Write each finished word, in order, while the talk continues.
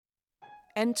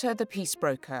Enter the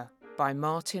Peacebroker by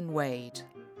Martin Wade.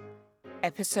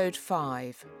 Episode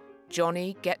 5,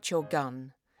 Johnny Get Your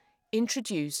Gun,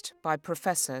 introduced by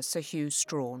Professor Sir Hugh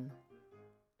Strawn.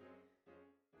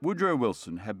 Woodrow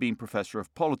Wilson had been Professor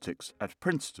of Politics at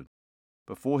Princeton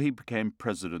before he became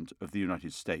President of the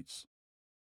United States.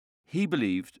 He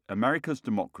believed America's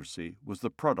democracy was the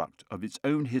product of its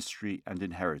own history and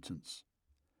inheritance.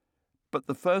 But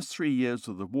the first 3 years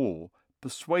of the war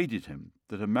persuaded him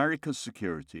that America's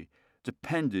security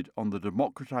depended on the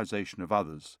democratization of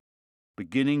others,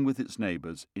 beginning with its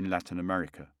neighbors in Latin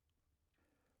America.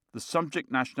 The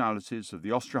subject nationalities of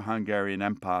the Austro-Hungarian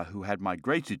Empire who had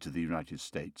migrated to the United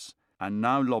States and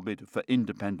now lobbied for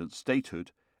independent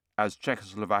statehood, as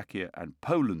Czechoslovakia and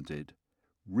Poland did,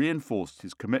 reinforced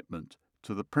his commitment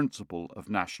to the principle of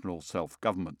national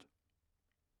self-government.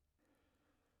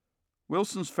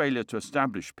 Wilson's failure to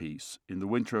establish peace in the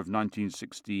winter of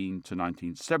 1916 to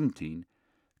 1917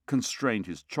 constrained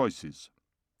his choices.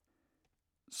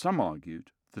 Some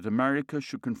argued that America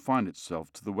should confine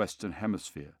itself to the Western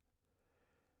Hemisphere,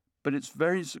 but its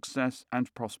very success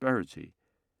and prosperity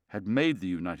had made the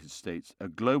United States a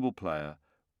global player,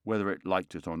 whether it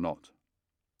liked it or not.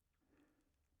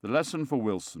 The lesson for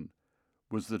Wilson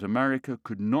was that America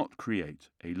could not create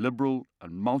a liberal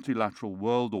and multilateral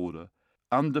world order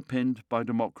underpinned by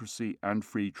democracy and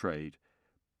free trade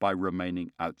by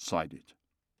remaining outside it.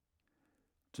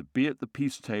 To be at the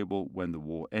peace table when the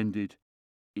war ended,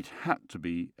 it had to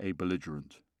be a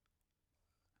belligerent.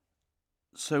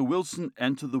 So Wilson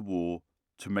entered the war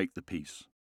to make the peace.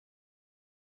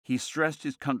 He stressed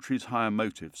his country's higher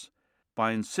motives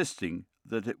by insisting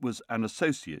that it was an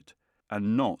associate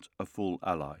and not a full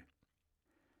ally.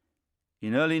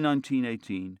 In early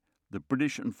 1918, the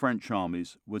British and French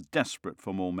armies were desperate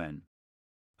for more men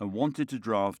and wanted to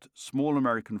draft small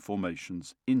American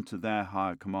formations into their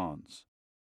higher commands.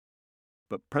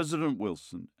 But President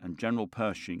Wilson and General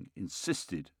Pershing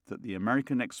insisted that the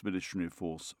American Expeditionary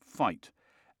Force fight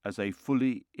as a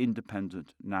fully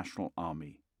independent national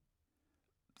army.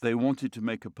 They wanted to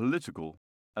make a political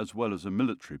as well as a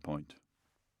military point.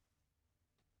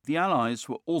 The Allies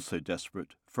were also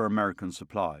desperate for American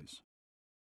supplies.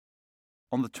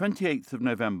 On the 28th of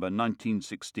November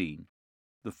 1916,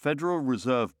 the Federal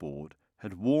Reserve Board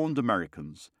had warned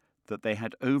Americans that they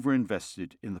had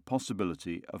overinvested in the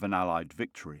possibility of an Allied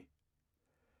victory.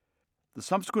 The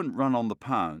subsequent run on the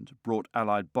pound brought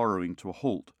Allied borrowing to a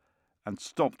halt and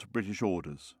stopped British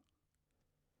orders.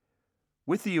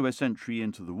 With the US entry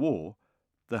into the war,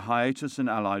 the hiatus in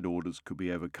Allied orders could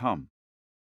be overcome.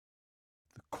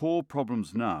 The core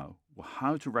problems now were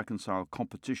how to reconcile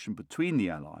competition between the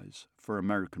Allies for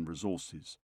American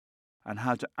resources and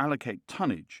how to allocate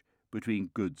tonnage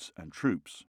between goods and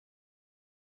troops.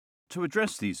 To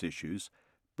address these issues,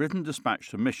 Britain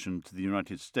dispatched a mission to the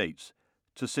United States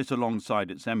to sit alongside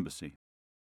its embassy.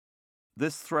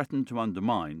 This threatened to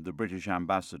undermine the British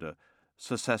ambassador,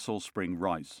 Sir Cecil Spring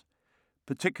Rice,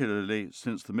 particularly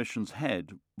since the mission's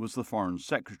head was the Foreign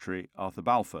Secretary, Arthur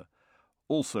Balfour,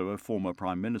 also a former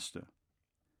Prime Minister.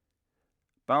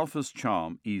 Balfour's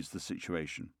charm eased the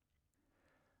situation.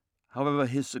 However,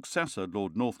 his successor,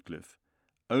 Lord Northcliffe,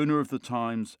 owner of the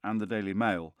Times and the Daily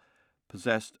Mail,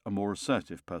 possessed a more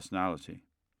assertive personality.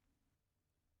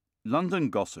 London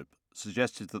gossip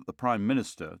suggested that the Prime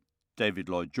Minister, David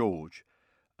Lloyd George,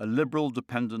 a Liberal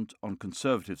dependent on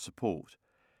Conservative support,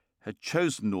 had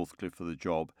chosen Northcliffe for the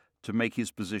job to make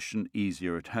his position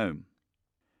easier at home.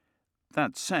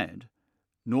 That said,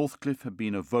 Northcliffe had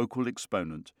been a vocal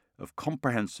exponent of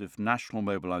comprehensive national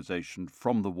mobilisation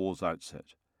from the war's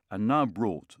outset, and now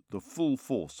brought the full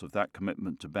force of that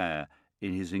commitment to bear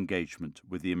in his engagement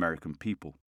with the American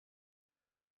people.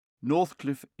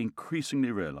 Northcliffe increasingly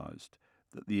realised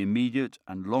that the immediate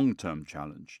and long-term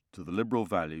challenge to the liberal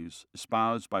values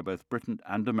espoused by both Britain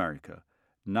and America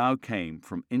now came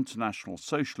from international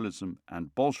socialism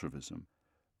and Bolshevism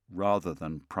rather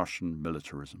than Prussian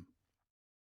militarism.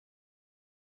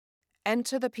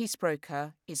 Enter the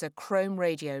Peacebroker is a Chrome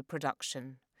Radio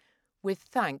production, with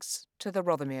thanks to the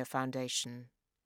Rothermere Foundation.